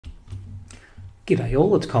G'day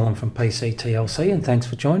all, it's Colin from PCTLC and thanks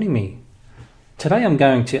for joining me. Today I'm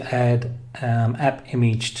going to add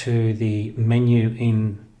AppImage to the menu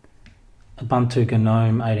in Ubuntu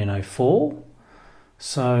GNOME 18.04.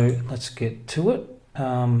 So let's get to it. We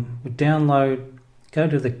download, go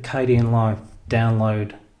to the Kdenlive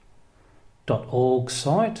download.org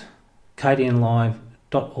site,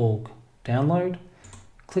 kdenlive.org download.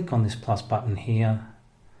 Click on this plus button here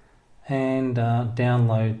and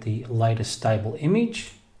download the latest stable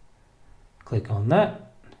image. Click on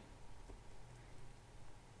that.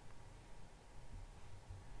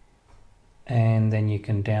 And then you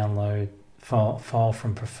can download file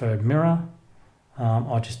from preferred mirror.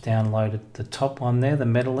 I just downloaded the top one there, the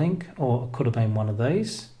MetaLink, or it could have been one of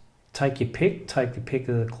these. Take your pick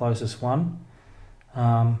of the closest one.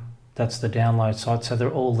 That's the download site, so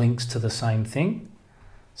they're all links to the same thing.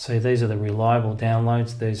 So these are the reliable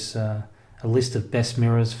downloads. There's a list of best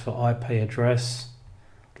mirrors for IP address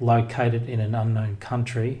located in an unknown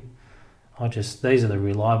country. These are the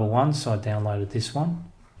reliable ones, so I downloaded this one.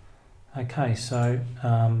 Okay, so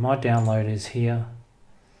my download is here.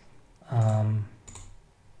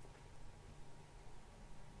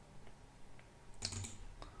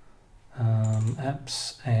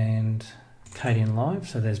 Apps and Kdenlive,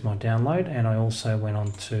 so there's my download, and I also went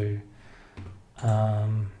on to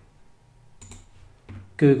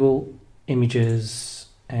Google Images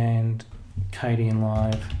and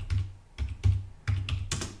Kdenlive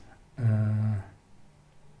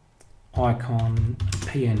icon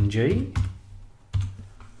PNG.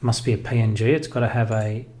 Must be a PNG, it's got to have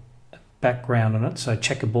a background on it, so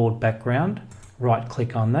checkerboard background. Right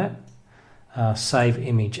click on that, save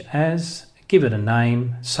image as, give it a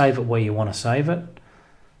name, save it where you want to save it,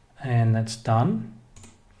 and that's done.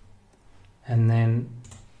 And then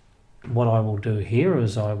what I will do here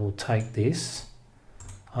is I will take this,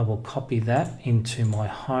 I will copy that into my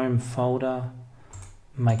home folder,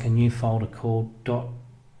 make a new folder called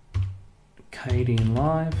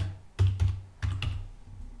 .kdenlive.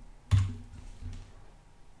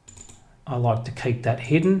 I like to keep that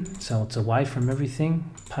hidden so it's away from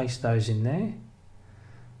everything. Paste those in there.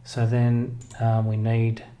 So then we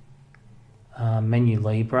need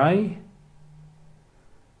MENULIBRE.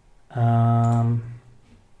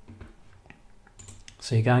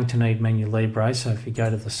 So you're going to need MENULIBRE. So if you go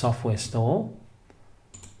to the software store,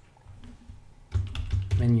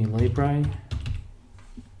 MENULIBRE,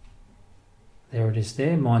 there it is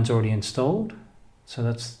there. Mine's already installed. So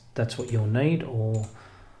that's what you'll need. Or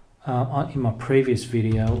in my previous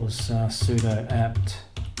video it was sudo apt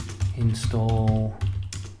install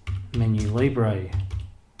MENULIBRE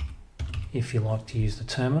if you like to use the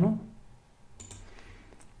terminal.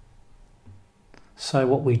 So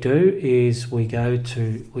what we do is we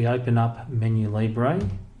open up MENULIBRE.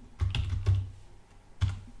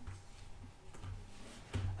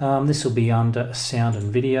 This will be under sound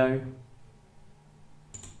and video,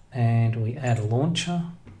 and we add a launcher,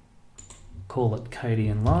 call it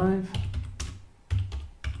Kdenlive.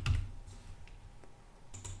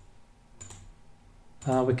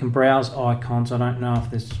 We can browse icons. I don't know if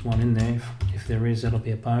there's one in there. If there is, that'll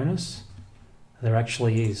be a bonus. There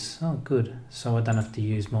actually is. Oh, good. So I don't have to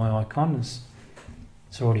use my icon. It's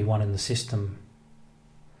already one in the system.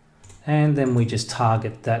 And then we just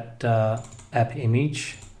target that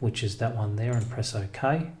AppImage, which is that one there, and press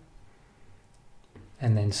OK.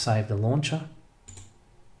 And then save the launcher.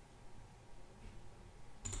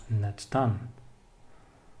 And that's done.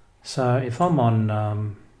 So if I'm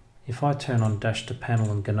on, if I turn on Dash to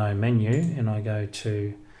Panel and GNOME menu and I go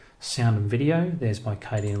to Sound and Video, there's my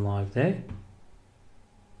Kdenlive there.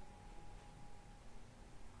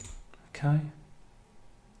 Okay.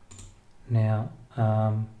 Now,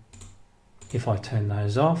 if I turn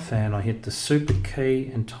those off and I hit the super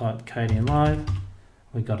key and type Kdenlive,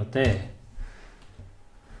 we got it there.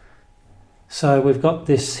 So we've got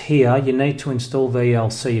this here. You need to install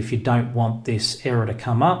VLC if you don't want this error to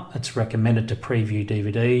come up. It's recommended to preview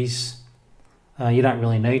DVDs. You don't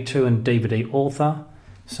really need to, and DVD author.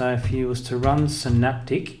 So if you was to run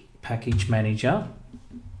Synaptic Package Manager,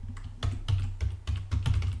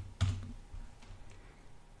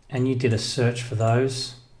 and you did a search for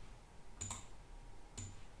those,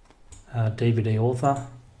 DVD author,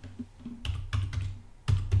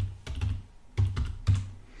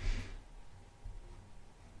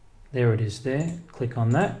 there it is there. Click on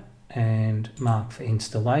that and mark for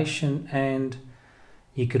installation, and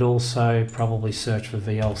you could also probably search for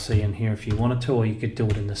VLC in here if you wanted to, or you could do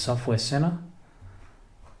it in the software center.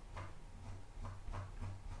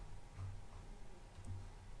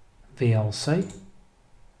 VLC.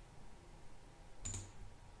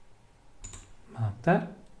 like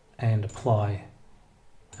that, and apply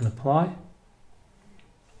and apply.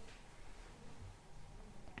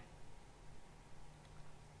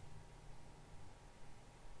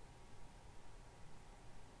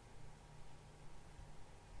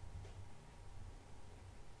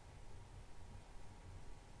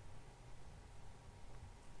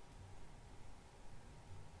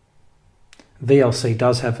 VLC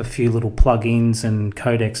does have a few little plugins and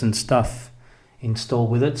codecs and stuff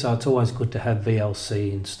installed with it, so it's always good to have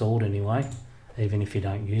VLC installed anyway, even if you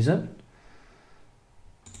don't use it.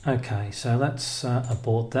 Okay, so let's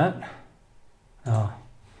abort that.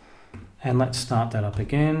 And let's start that up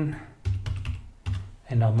again.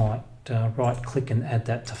 And I might right click and add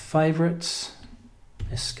that to favorites.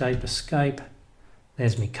 Escape, escape.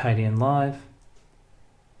 There's my Kdenlive.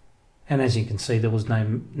 And as you can see, there was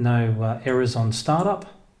no errors on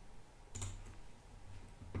startup.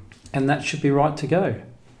 And that should be right to go.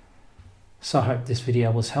 So I hope this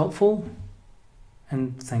video was helpful,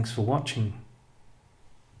 and thanks for watching.